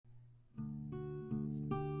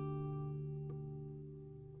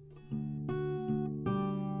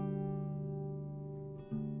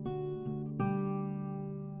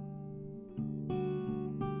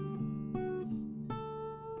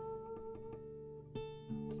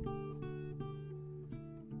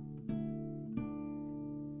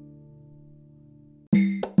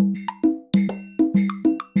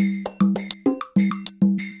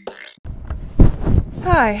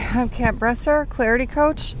Hi, I'm Kat Bresser, Clarity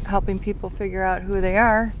Coach, helping people figure out who they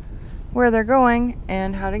are, where they're going,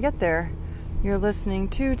 and how to get there. You're listening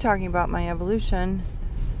to Talking About My Evolution,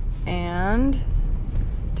 and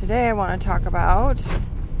today I want to talk about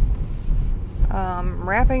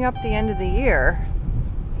wrapping up the end of the year.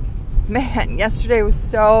 Man, yesterday was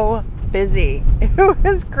so busy. It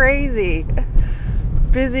was crazy.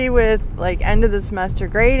 Busy with like end of the semester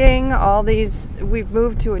grading, we've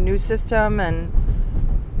moved to a new system and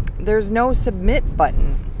there's no submit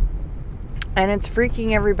button and it's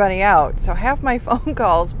freaking everybody out. So half my phone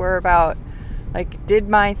calls were about like, did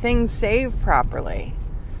my things save properly?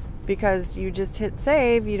 Because you just hit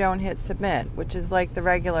save, you don't hit submit, which is like the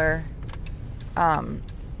regular database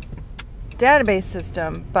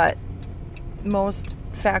system, but most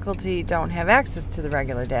faculty don't have access to the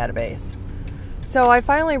regular database. So I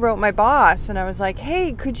finally wrote my boss and I was like,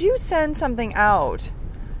 hey, could you send something out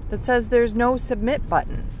that says there's no submit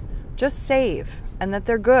button? Just save, and that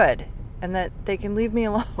they're good and that they can leave me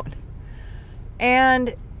alone.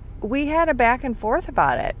 And we had a back and forth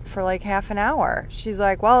about it for like half an hour. She's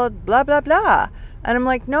like, well, blah, blah, blah. And I'm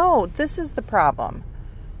like, no, this is the problem.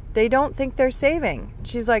 They don't think they're saving.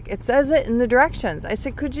 She's like, it says it in the directions. I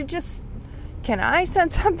said, can I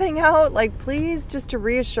send something out, like, please, just to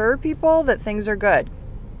reassure people that things are good?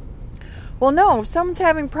 Well, no, if someone's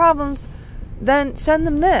having problems, then send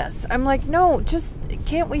them this. I'm like, no, just,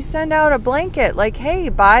 can't we send out a blanket? Like, hey,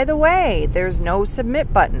 by the way, there's no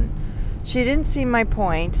submit button. She didn't see my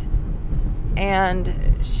point,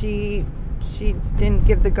 and she didn't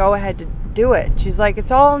give the go-ahead to do it. She's like,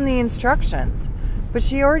 it's all in the instructions. But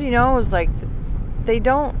she already knows, like, they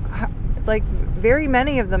don't... Like, very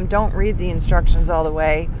many of them don't read the instructions all the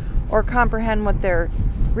way or comprehend what they're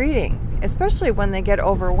reading, especially when they get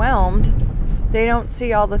overwhelmed. They don't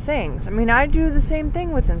see all the things. I mean, I do the same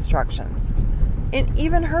thing with instructions,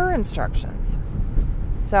 even her instructions.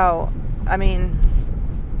 So, I mean,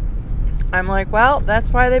 I'm like, well,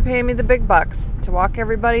 that's why they pay me the big bucks, to walk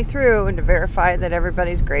everybody through and to verify that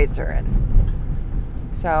everybody's grades are in.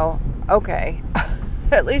 So, okay.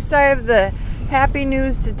 At least I have the happy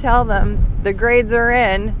news to tell them the grades are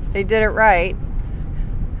in. They did it right.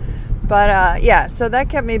 But yeah, so that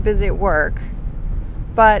kept me busy at work.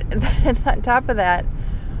 But then on top of that,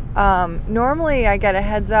 normally I get a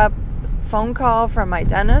heads up phone call from my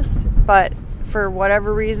dentist, but for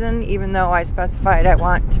whatever reason, even though I specified I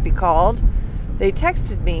want to be called, they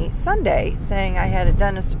texted me Sunday saying I had a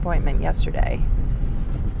dentist appointment yesterday.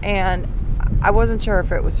 And I wasn't sure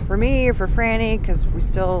if it was for me or for Franny, because we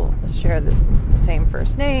still share the same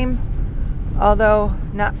first name. Although,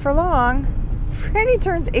 not for long. Franny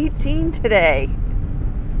turns 18 today.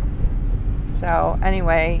 So,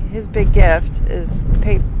 anyway, his big gift is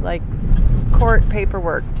court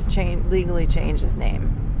paperwork to legally change his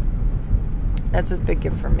name. That's his big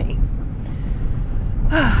gift from me.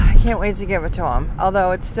 I can't wait to give it to him.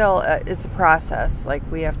 Although it's still, it's a process. Like,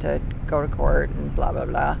 we have to go to court and blah, blah,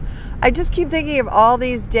 blah. I just keep thinking of all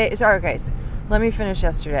these days. Sorry, okay, so let me finish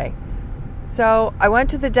yesterday. So I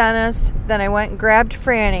went to the dentist, then I went and grabbed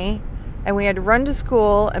Franny, and we had to run to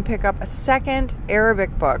school and pick up a second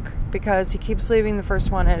Arabic book because he keeps leaving the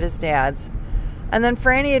first one at his dad's. And then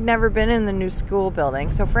Franny had never been in the new school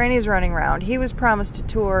building, so Franny's running around. He was promised a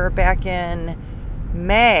tour back in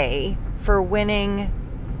May for winning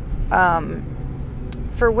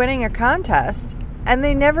a contest, and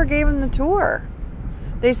they never gave him the tour.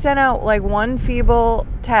 They sent out like one feeble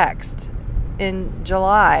text in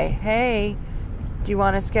July. Hey, do you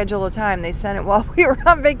want to schedule a time? They sent it while we were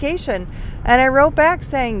on vacation. And I wrote back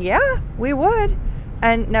saying, yeah, we would.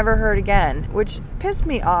 And never heard again, which pissed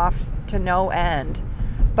me off to no end.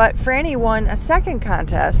 But Franny won a second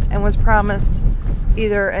contest and was promised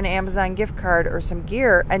either an Amazon gift card or some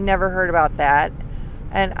gear, and never heard about that.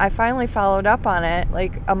 And I finally followed up on it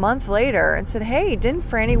like a month later and said, hey, didn't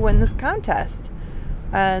Franny win this contest?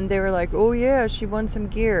 And they were like, oh yeah, she won some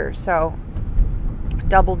gear. So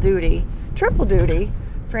double duty, triple duty.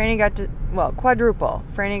 Franny got to, quadruple.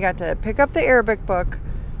 Franny got to pick up the Arabic book,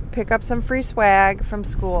 pick up some free swag from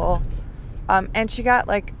school. And she got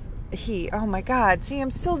oh my God, see,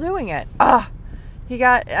 I'm still doing it. He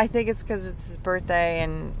got, I think it's because it's his birthday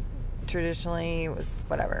and traditionally it was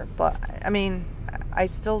whatever. But I mean, I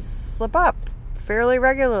still slip up fairly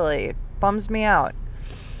regularly. It bums me out.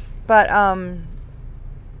 But,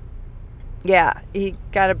 yeah, he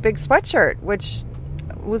got a big sweatshirt, which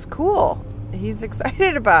was cool. He's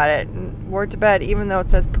excited about it and wore it to bed, even though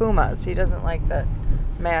it says Pumas. He doesn't like the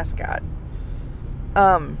mascot.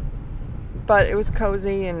 But it was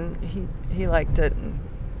cozy and he liked it. And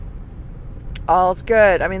all's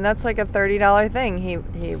good. I mean, that's like a $30 thing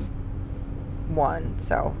he won,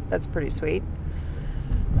 so that's pretty sweet.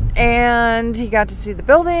 And he got to see the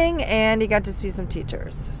building, and he got to see some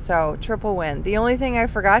teachers. So, triple win. The only thing I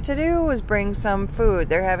forgot to do was bring some food.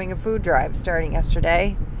 They're having a food drive starting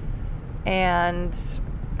yesterday, and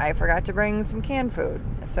I forgot to bring some canned food.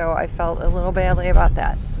 So, I felt a little badly about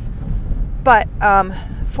that. But,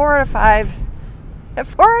 4 out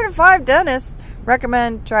of 5 dentists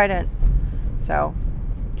recommend Trident. So,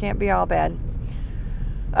 can't be all bad.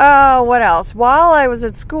 What else? While I was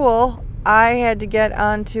at school, I had to get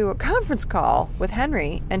onto a conference call with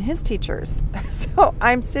Henry and his teachers. So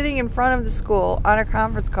I'm sitting in front of the school on a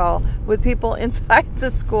conference call with people inside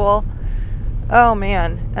the school. Oh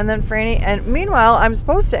man. And then Franny, and meanwhile, I'm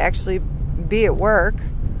supposed to actually be at work.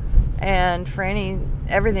 And Franny,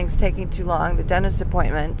 everything's taking too long. The dentist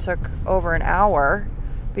appointment took over an hour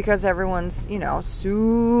because everyone's,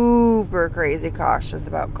 super crazy cautious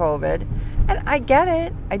about COVID. And I get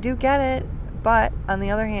it. I do get it. But on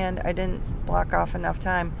the other hand, I didn't block off enough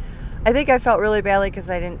time. I think I felt really badly because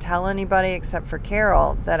I didn't tell anybody except for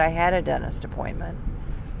Carol that I had a dentist appointment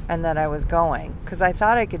and that I was going, because I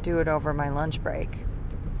thought I could do it over my lunch break.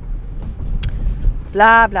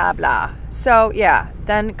 Blah, blah, blah. So, yeah,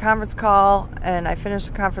 then conference call, and I finished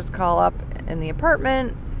the conference call up in the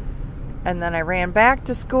apartment, and then I ran back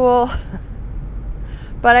to school.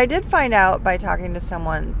 But I did find out by talking to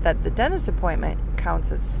someone that the dentist appointment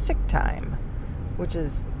counts as sick time, which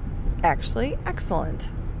is actually excellent.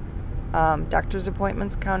 Doctor's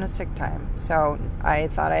appointments count as sick time. So I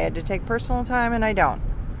thought I had to take personal time, and I don't.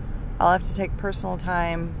 I'll have to take personal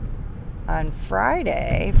time on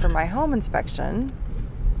Friday for my home inspection.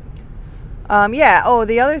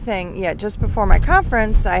 The other thing, just before my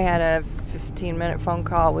conference, I had a 15-minute phone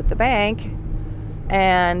call with the bank,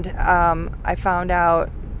 and I found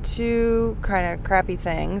out 2 kind of crappy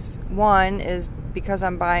things. One is, because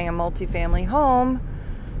I'm buying a multifamily home,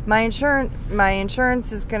 my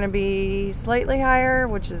insurance is going to be slightly higher,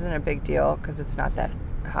 which isn't a big deal because it's not that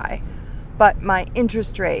high. But my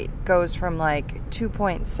interest rate goes from like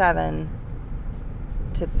 2.7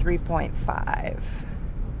 to 3.5,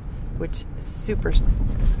 which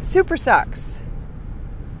super sucks.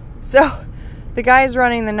 So the guy's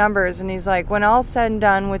running the numbers, and he's like, when all's said and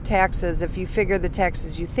done with taxes, if you figure the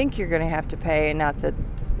taxes you think you're going to have to pay, and not that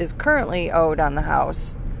is currently owed on the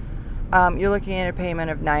house, you're looking at a payment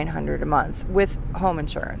of $900 a month with home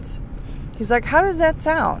insurance. He's like, how does that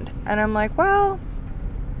sound? And I'm like, well,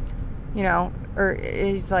 or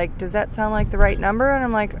he's like, does that sound like the right number? And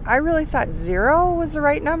I'm like, I really thought 0 was the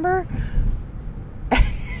right number.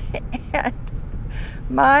 And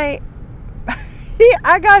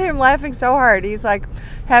I got him laughing so hard. He's like,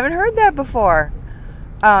 haven't heard that before.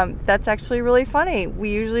 That's actually really funny. We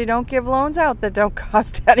usually don't give loans out that don't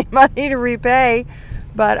cost any money to repay,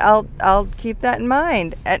 but I'll keep that in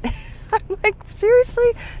mind. And I'm like,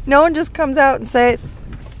 seriously? No one just comes out and says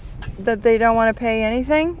that they don't want to pay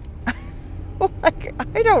anything? Like,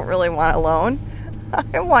 I don't really want a loan.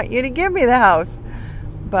 I want you to give me the house.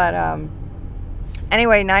 But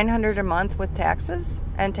anyway, $900 a month with taxes,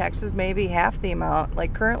 and taxes may be half the amount.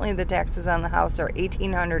 Like, currently the taxes on the house are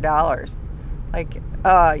 $1,800. Like,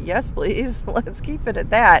 yes, please. Let's keep it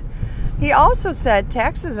at that. He also said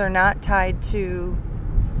taxes are not tied to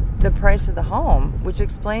the price of the home, which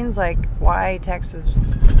explains, like, why taxes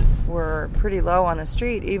were pretty low on the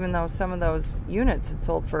street, even though some of those units had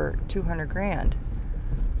sold for $200,000.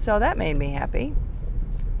 So that made me happy.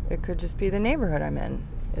 It could just be the neighborhood I'm in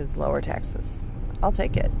is lower taxes. I'll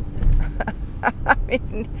take it. I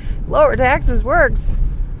mean, lower taxes works.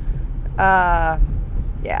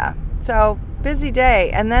 Yeah. So, busy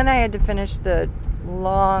day. And then I had to finish the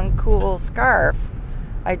long, cool scarf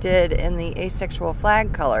I did in the asexual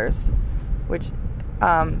flag colors, which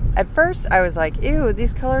at first I was like, ew,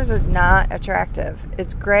 these colors are not attractive.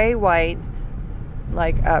 It's gray, white,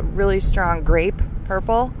 like a really strong grape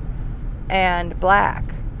purple, and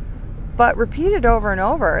black. But repeated over and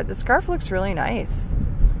over, the scarf looks really nice.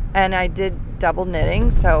 And I did double knitting,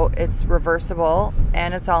 so it's reversible,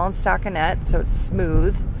 and it's all in stockinette, so it's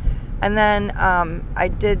smooth. And then I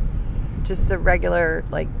did just the regular,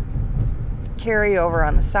 like, carryover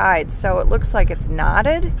on the sides, so it looks like it's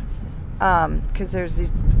knotted, because there's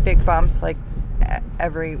these big bumps, like,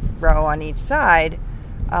 every row on each side,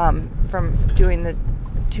 from doing the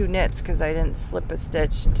 2 knits, because I didn't slip a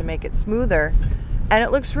stitch to make it smoother. And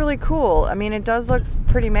it looks really cool. I mean, it does look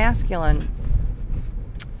pretty masculine.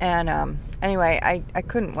 And anyway, I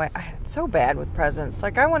couldn't wait. I'm so bad with presents.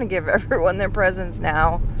 Like, I want to give everyone their presents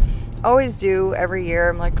now. Always do every year.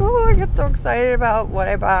 I'm like, oh, I get so excited about what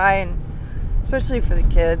I buy. And especially for the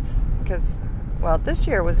kids, because, well, this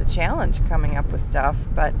year was a challenge coming up with stuff,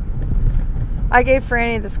 but I gave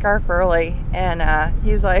Franny the scarf early, and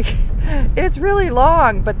he's like, it's really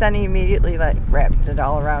long, but then he immediately wrapped it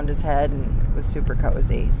all around his head and was super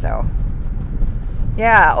cozy. So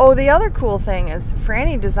yeah. Oh, the other cool thing is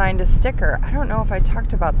Franny designed a sticker. I don't know if I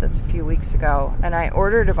talked about this a few weeks ago, and I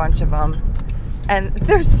ordered a bunch of them, and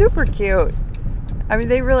they're super cute. I mean,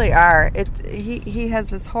 they really are. He has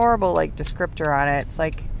this horrible descriptor on it. It's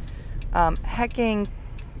like hecking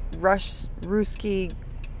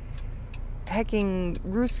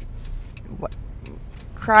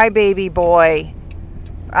crybaby boy.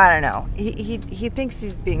 I don't know. He thinks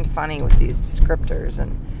he's being funny with these descriptors,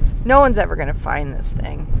 and no one's ever going to find this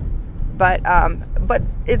thing. But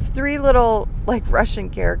it's 3 little Russian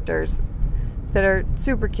characters that are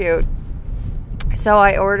super cute. So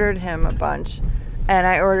I ordered him a bunch, and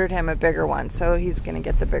I ordered him a bigger one. So he's going to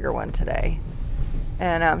get the bigger one today,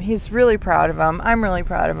 and he's really proud of them. I'm really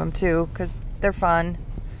proud of them too, because they're fun.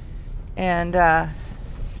 And yeah,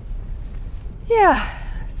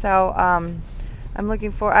 so I'm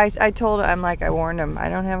looking for. I told him, I warned him, I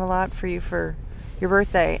don't have a lot for you for your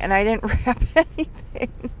birthday, and I didn't wrap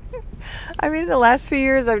anything. I mean, the last few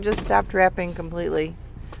years I've just stopped wrapping completely.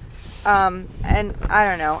 And I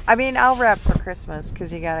don't know. I mean, I'll wrap for Christmas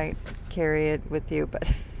because you gotta carry it with you, but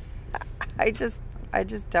I just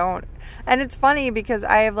don't. And it's funny because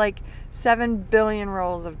I have 7 billion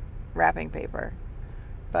rolls of wrapping paper.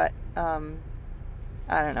 But, I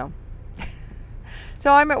don't know.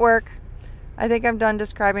 So I'm at work. I think I'm done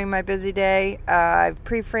describing my busy day. I've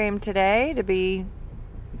pre-framed today to be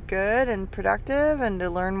good and productive and to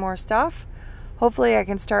learn more stuff. Hopefully I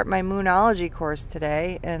can start my Moonology course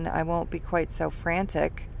today and I won't be quite so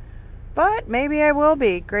frantic. But maybe I will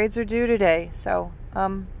be. Grades are due today. So,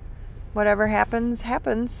 whatever happens,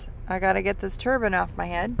 happens. I gotta get this turban off my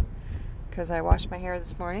head because I washed my hair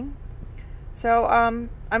this morning. So, I'm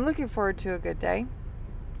looking forward to a good day,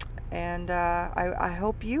 and I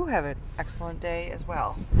hope you have an excellent day as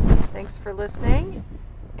well. Thanks for listening,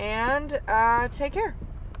 and take care.